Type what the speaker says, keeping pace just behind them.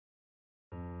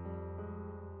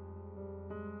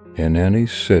in any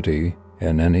city,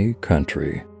 in any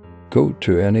country. Go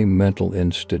to any mental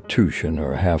institution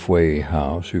or halfway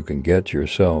house you can get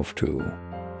yourself to,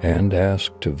 and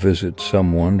ask to visit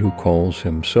someone who calls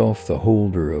himself the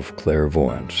holder of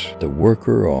clairvoyance. The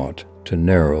worker ought to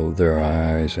narrow their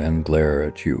eyes and glare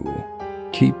at you.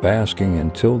 Keep asking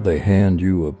until they hand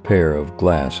you a pair of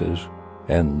glasses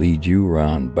and lead you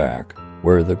round back,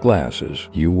 where the glasses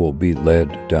you will be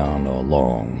led down a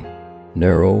long,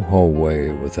 narrow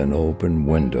hallway with an open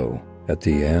window. At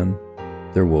the end,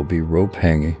 there will be rope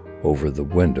hanging over the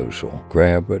windowsill.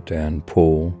 Grab it and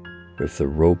pull if the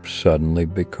rope suddenly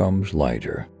becomes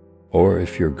lighter. Or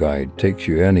if your guide takes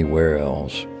you anywhere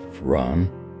else, run.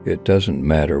 It doesn't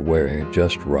matter where,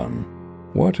 just run.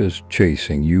 What is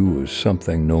chasing you is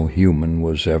something no human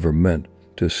was ever meant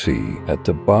to see. At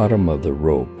the bottom of the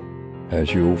rope,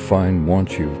 as you'll find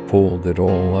once you've pulled it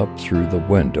all up through the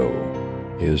window,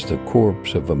 is the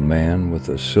corpse of a man with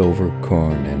a silver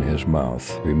coin in his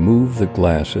mouth. Remove the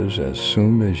glasses as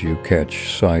soon as you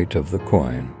catch sight of the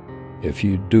coin. If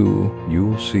you do,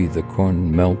 you'll see the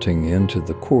coin melting into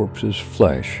the corpse's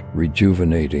flesh,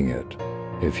 rejuvenating it.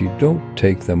 If you don't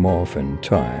take them off in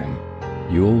time,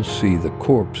 you'll see the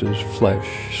corpse's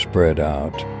flesh spread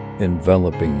out,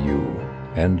 enveloping you,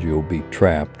 and you'll be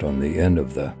trapped on the end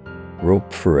of the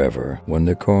rope forever. When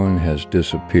the coin has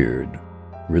disappeared,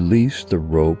 release the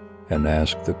rope and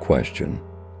ask the question,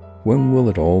 when will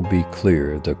it all be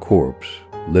clear the corpse,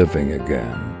 living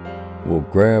again, will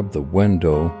grab the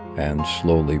window and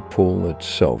slowly pull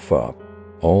itself up,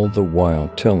 all the while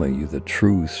telling you the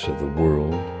truths of the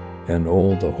world and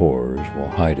all the horrors while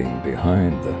hiding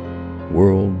behind the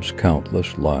world's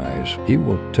countless lies. He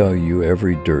will tell you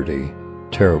every dirty,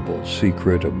 terrible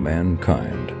secret of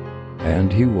mankind,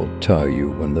 and he will tell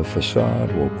you when the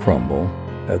facade will crumble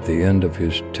at the end of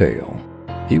his tale.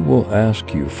 He will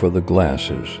ask you for the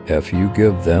glasses. If you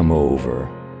give them over,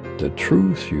 the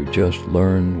truth you just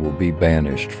learned will be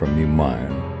banished from your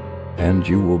mind, and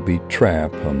you will be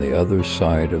trapped on the other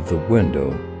side of the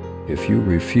window. If you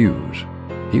refuse,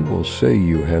 he will say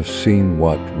you have seen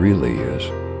what really is.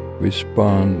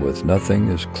 Respond with nothing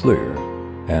is clear,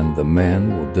 and the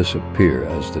man will disappear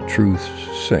as the truths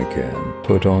sink in.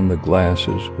 Put on the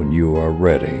glasses when you are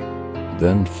ready,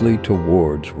 then flee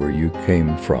towards where you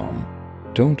came from.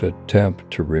 Don't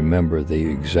attempt to remember the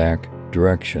exact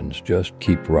directions, just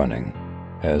keep running,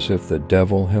 as if the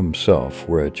devil himself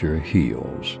were at your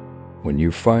heels. When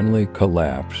you finally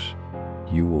collapse,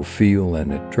 you will feel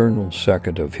an eternal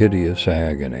second of hideous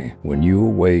agony. When you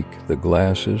awake, the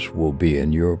glasses will be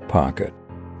in your pocket.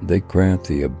 They grant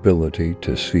the ability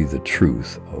to see the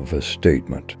truth of a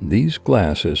statement. These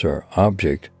glasses are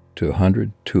object to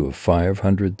 100 to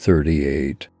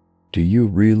 538. Do you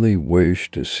really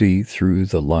wish to see through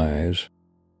the lies